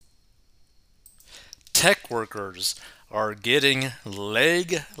tech workers are getting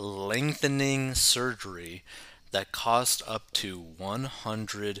leg lengthening surgery that costs up to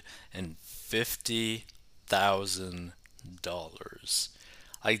 $150,000.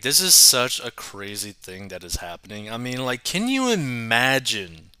 Like, this is such a crazy thing that is happening. I mean, like, can you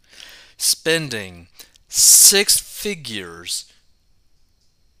imagine spending six figures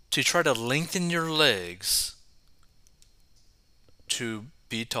to try to lengthen your legs to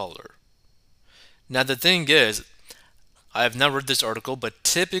be taller? Now, the thing is, I have not read this article, but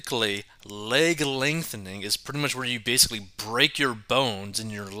typically leg lengthening is pretty much where you basically break your bones in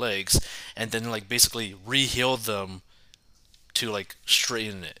your legs and then like basically re-heal them to like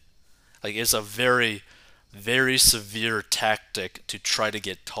straighten it. Like it's a very, very severe tactic to try to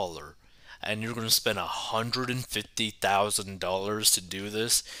get taller. And you're going to spend $150,000 to do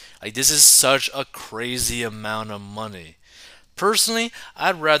this. Like this is such a crazy amount of money. Personally,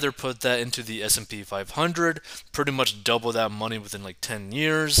 I'd rather put that into the S&P 500, pretty much double that money within like 10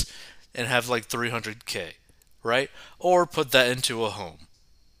 years and have like 300k, right? Or put that into a home.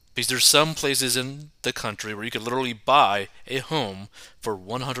 Because there's some places in the country where you could literally buy a home for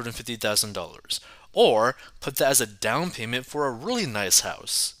 $150,000 or put that as a down payment for a really nice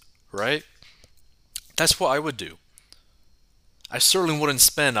house, right? That's what I would do. I certainly wouldn't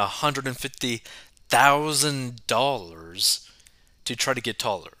spend $150,000 to try to get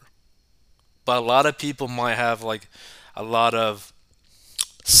taller. But a lot of people might have like a lot of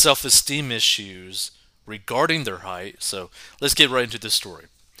self-esteem issues regarding their height. So let's get right into this story.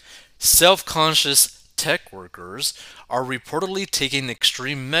 Self-conscious tech workers are reportedly taking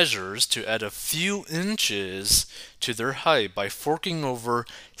extreme measures to add a few inches to their height by forking over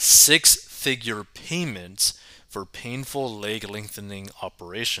six-figure payments for painful leg lengthening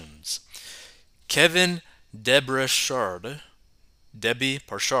operations. Kevin Debrechard Debbie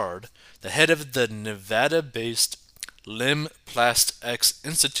Parchard, the head of the Nevada-based LimPlastX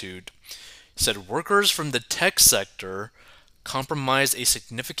Institute, said workers from the tech sector compromised a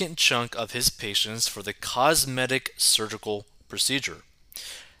significant chunk of his patients for the cosmetic surgical procedure.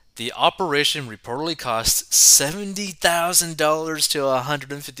 The operation reportedly cost $70,000 to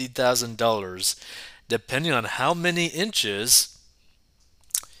 $150,000, depending on how many inches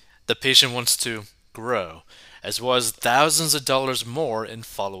the patient wants to grow, as well as thousands of dollars more in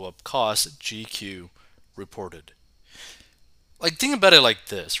follow-up costs, GQ reported. Like, think about it like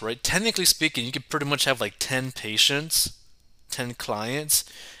this, right? Technically speaking, you could pretty much have like 10 patients, 10 clients,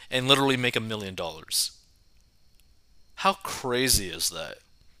 and literally make $1 million. How crazy is that?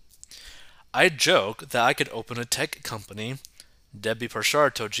 I joke that I could open a tech company, Debbie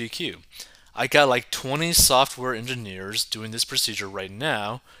Parchard told GQ. I got like 20 software engineers doing this procedure right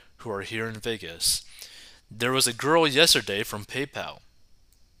now who are here in Vegas. There was a girl yesterday from PayPal.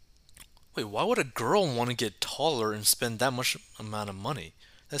 Wait, why would a girl want to get taller and spend that much amount of money?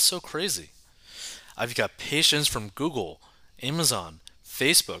 That's so crazy. I've got patients from Google, Amazon,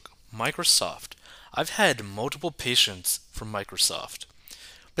 Facebook, Microsoft. I've had multiple patients from Microsoft.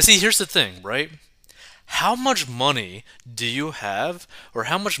 But see, here's the thing, right? How much money do you have, or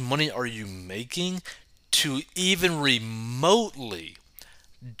how much money are you making to even remotely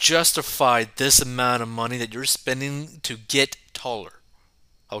justify this amount of money that you're spending to get taller?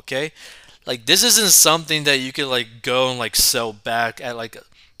 Okay? Like this isn't something that you can like go and like sell back at like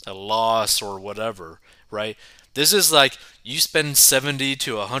a loss or whatever, right? This is like you spend 70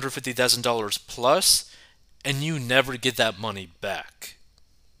 to $150,000 plus and you never get that money back.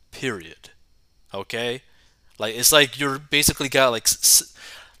 Period. Okay? Like it's like you're basically got like it's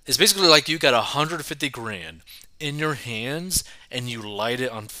basically like you got 150 grand in your hands and you light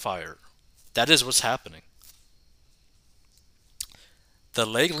it on fire. That is what's happening. The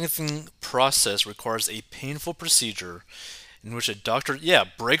leg lengthening process requires a painful procedure in which a doctor,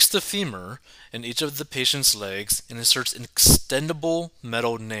 breaks the femur in each of the patient's legs and inserts extendable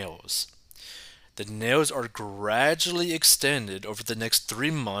metal nails. The nails are gradually extended over the next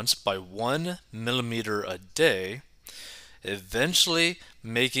 3 months by 1 millimeter a day, eventually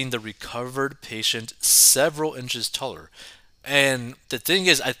making the recovered patient several inches taller. And the thing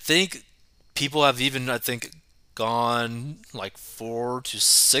is, I think people have even, gone like 4 to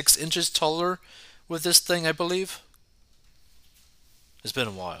 6 inches taller with this thing, I believe. It's been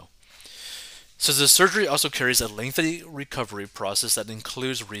a while. So the surgery also carries a lengthy recovery process that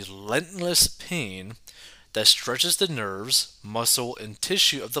includes relentless pain that stretches the nerves, muscle, and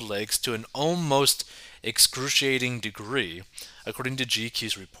tissue of the legs to an almost excruciating degree, according to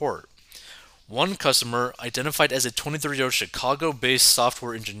GQ's report. One customer, identified as a 23-year-old Chicago-based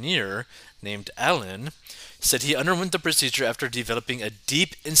software engineer named Alan, said he underwent the procedure after developing a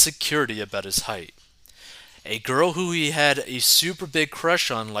deep insecurity about his height. A girl who he had a super big crush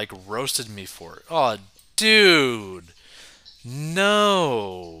on, like, roasted me for it. Oh, dude.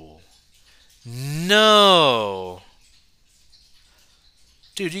 No. No.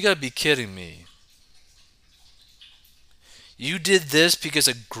 Dude, you gotta be kidding me. You did this because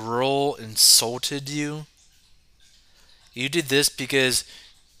a girl insulted you? You did this because,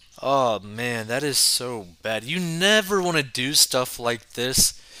 oh man, that is so bad. You never want to do stuff like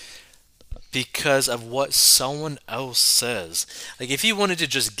this because of what someone else says. Like, if you wanted to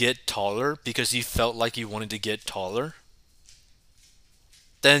just get taller because you felt like you wanted to get taller,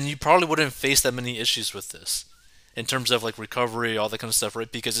 then you probably wouldn't face that many issues with this in terms of like recovery, all that kind of stuff,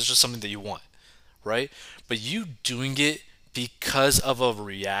 right? Because it's just something that you want, right? But you doing it because of a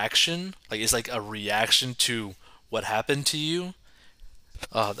reaction, like it's like a reaction to what happened to you,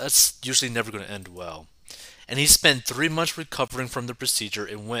 that's usually never going to end well. And he spent 3 months recovering from the procedure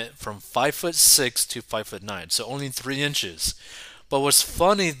and went from 5'6" to 5'9", so only 3 inches. But what's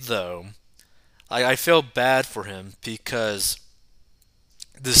funny though, I feel bad for him because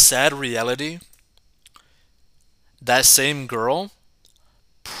the sad reality, that same girl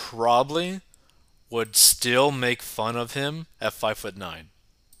probably would still make fun of him at 5'9".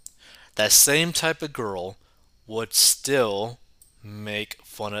 That same type of girl would still make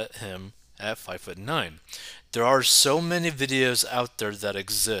fun of him at 5'9". There are so many videos out there that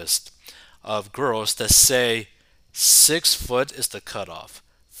exist of girls that say 6 foot is the cutoff,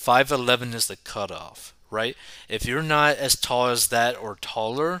 5'11" is the cutoff, right? If you're not as tall as that or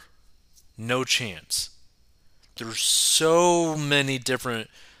taller, no chance. There's so many different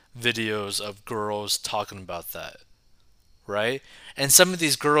videos of girls talking about that, right? And some of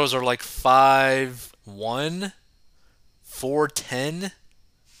these girls are like 5'1", 4'10",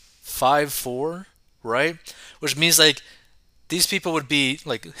 5'4", right? Which means like these people would be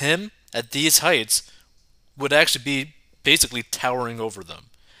like him at these heights would actually be basically towering over them.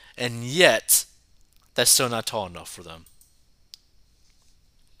 And yet, that's still not tall enough for them.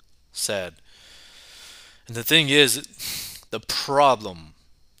 Sad. And the thing is, the problem,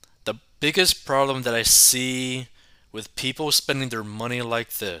 the biggest problem that I see with people spending their money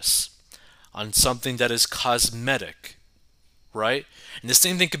like this on something that is cosmetic, right? And the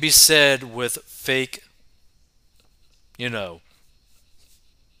same thing could be said with fake, you know,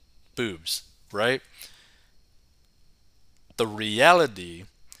 boobs, right? The reality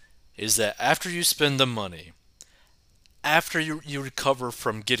is that after you spend the money, after you recover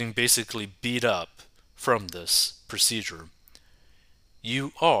from getting basically beat up from this procedure,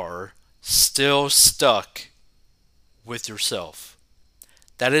 you are still stuck with yourself.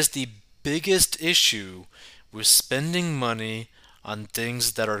 That is the biggest issue with spending money on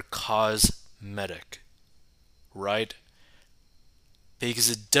things that are cosmetic, right? Because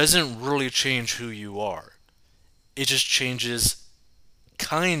it doesn't really change who you are. It just changes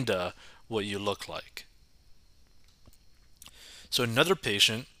kinda what you look like. So another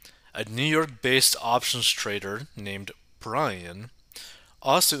patient, a New York-based options trader named Brian,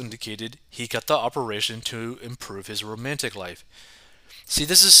 also indicated he got the operation to improve his romantic life. See,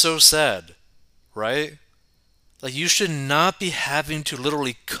 this is so sad, right? Like, you should not be having to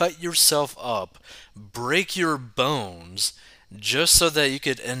literally cut yourself up, break your bones, just so that you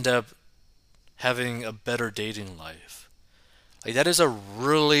could end up having a better dating life. Like, that is a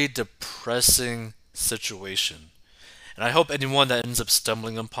really depressing situation. And I hope anyone that ends up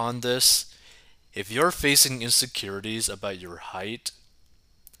stumbling upon this, if you're facing insecurities about your height,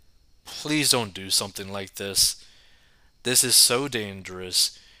 please don't do something like this. This is so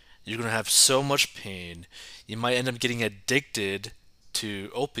dangerous. You're going to have so much pain. You might end up getting addicted to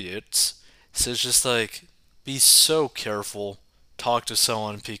opiates. So it's just like, be so careful. Talk to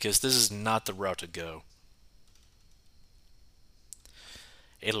someone because this is not the route to go.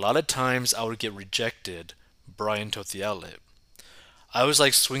 A lot of times I would get rejected, Brian told the outlet. I was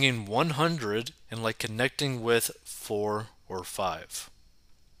like swinging 100 and like connecting with 4 or 5.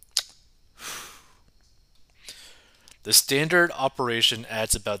 The standard operation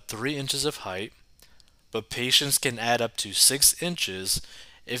adds about 3 inches of height, but patients can add up to 6 inches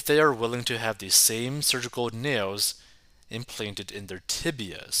if they are willing to have the same surgical nails implanted in their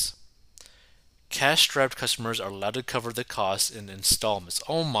tibias. Cash-strapped customers are allowed to cover the cost in installments.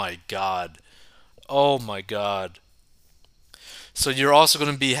 Oh my god. Oh my god. So you're also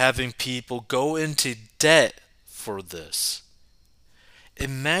going to be having people go into debt for this.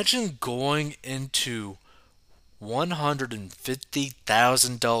 Imagine going into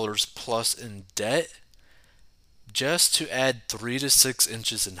 $150,000 plus in debt just to add 3 to 6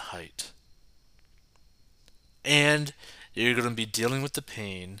 inches in height. And You're going to be dealing with the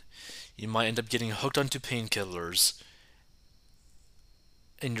pain. You might end up getting hooked onto painkillers,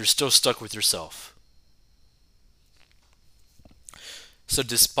 and you're still stuck with yourself. So,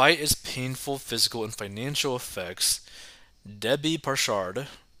 despite its painful physical and financial effects, Debbie Parshard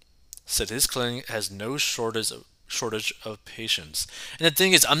said his clinic has no shortage of patients. And the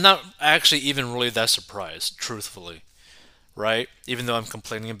thing is, I'm not actually even really that surprised, truthfully, right? Even though I'm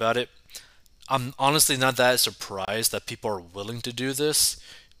complaining about it, I'm honestly not that surprised that people are willing to do this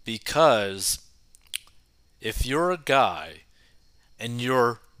because if you're a guy and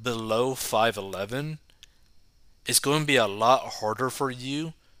you're below 5'11", it's going to be a lot harder for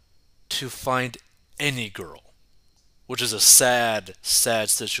you to find any girl, which is a sad,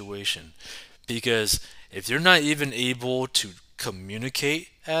 sad situation. Because if you're not even able to communicate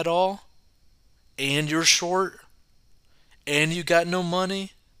at all, and you're short, and you got no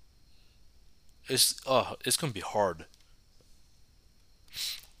money, it's gonna be hard.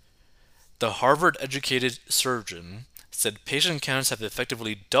 The Harvard-educated surgeon said patient counts have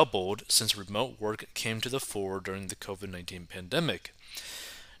effectively doubled since remote work came to the fore during the COVID-19 pandemic.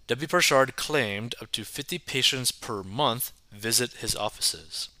 Debbie Pershard claimed up to 50 patients per month visit his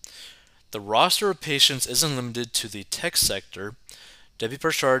offices. The roster of patients isn't limited to the tech sector. Debbie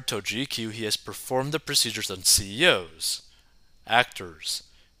Pershard told GQ he has performed the procedures on CEOs, actors,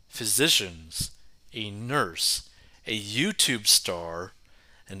 physicians, a nurse, a YouTube star,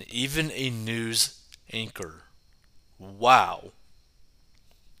 and even a news anchor. Wow.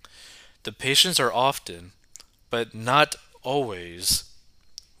 The patients are often, but not always,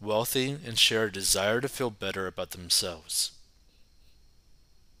 wealthy and share a desire to feel better about themselves.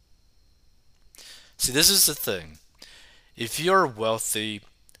 See, this is the thing. If you're wealthy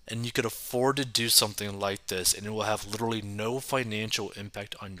and you could afford to do something like this and it will have literally no financial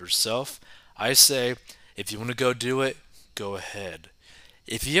impact on yourself, I say if you want to go do it, go ahead.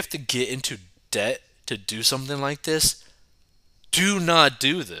 If you have to get into debt to do something like this, do not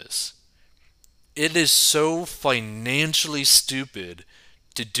do this. It is so financially stupid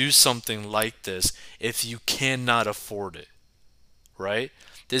to do something like this if you cannot afford it, right?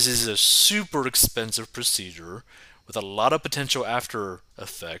 This is a super expensive procedure with a lot of potential after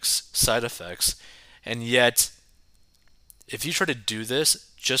effects, side effects, and yet if you try to do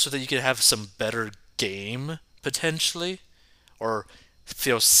this just so that you can have some better game potentially or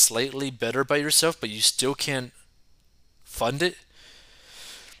feel slightly better by yourself but you still can't fund it,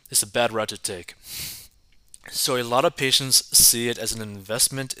 it's a bad route to take. So a lot of patients see it as an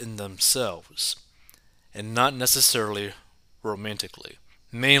investment in themselves and not necessarily romantically.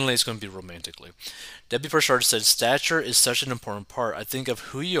 Mainly it's going to be romantically. Debbie Pershard said, stature is such an important part, I think, of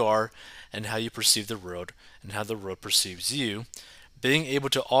who you are and how you perceive the world and how the world perceives you. Being able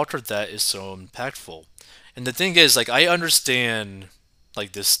to alter that is so impactful. And the thing is, like, I understand,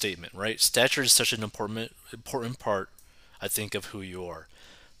 like, this statement, right? Stature is such an important part, I think, of who you are.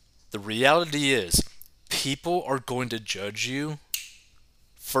 The reality is, people are going to judge you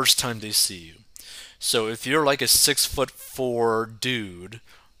first time they see you. So if you're like a 6'4" dude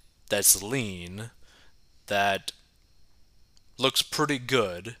that's lean, that looks pretty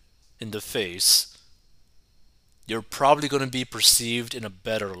good in the face, you're probably going to be perceived in a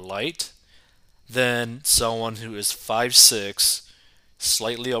better light than someone who is 5'6",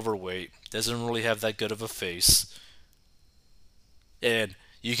 slightly overweight, doesn't really have that good of a face, and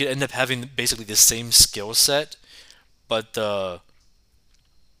you could end up having basically the same skill set, but the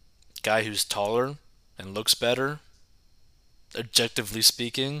guy who's taller and looks better, objectively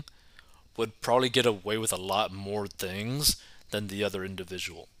speaking, would probably get away with a lot more things than the other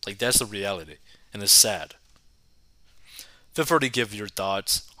individual. Like, that's the reality, and it's sad. Feel free to give your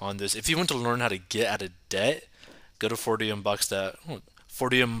thoughts on this. If you want to learn how to get out of debt, go to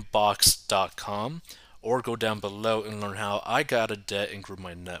 40inbox.com or go down below and learn how I got out of debt and grew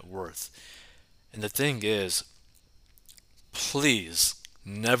my net worth. And the thing is, please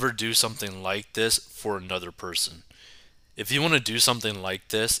never do something like this for another person. If you want to do something like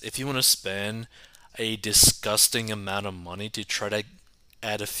this, if you want to spend a disgusting amount of money to try to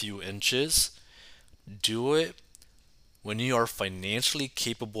add a few inches, do it when you are financially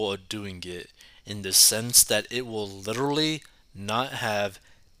capable of doing it, in the sense that it will literally not have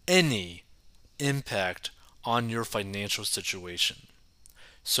any impact on your financial situation.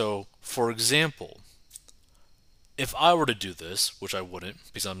 So, for example, if I were to do this, which I wouldn't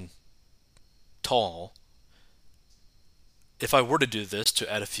because I'm tall, if I were to do this to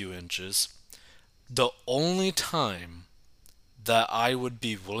add a few inches, the only time that I would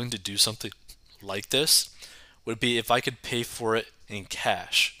be willing to do something like this would be if I could pay for it in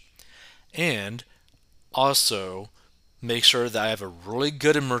cash. And also make sure that I have a really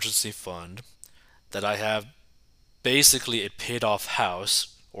good emergency fund, that I have basically a paid off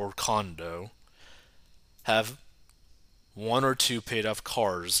house or condo, have one or two paid off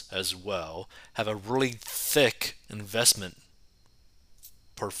cars as well, have a really thick investment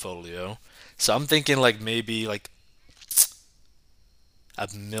portfolio. So I'm thinking like maybe like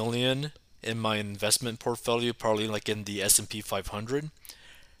 $1 million in my investment portfolio, probably like in the S&P 500.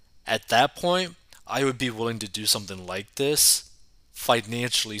 At that point, I would be willing to do something like this.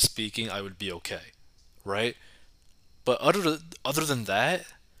 Financially speaking, I would be okay, right? But other than that,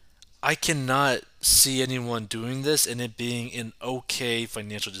 I cannot see anyone doing this and it being an okay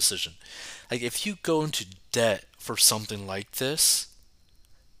financial decision. Like if you go into debt for something like this,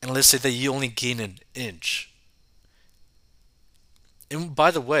 and let's say that you only gain an inch. And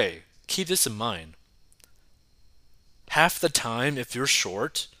by the way, keep this in mind. Half the time, if you're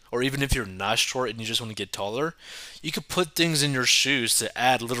short, or even if you're not short and you just want to get taller, you could put things in your shoes to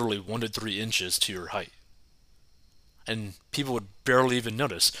add literally 1 to 3 inches to your height. And people would barely even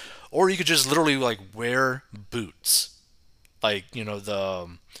notice. Or you could just literally like wear boots. Like,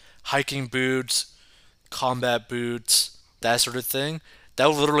 the hiking boots, combat boots, that sort of thing. That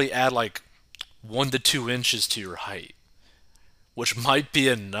would literally add like 1 to 2 inches to your height, which might be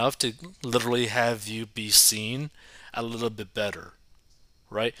enough to literally have you be seen a little bit better,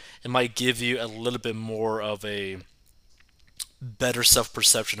 right? It might give you a little bit more of a better self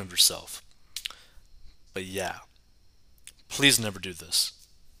perception of yourself. But yeah, please never do this.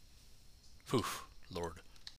 Whew, Lord.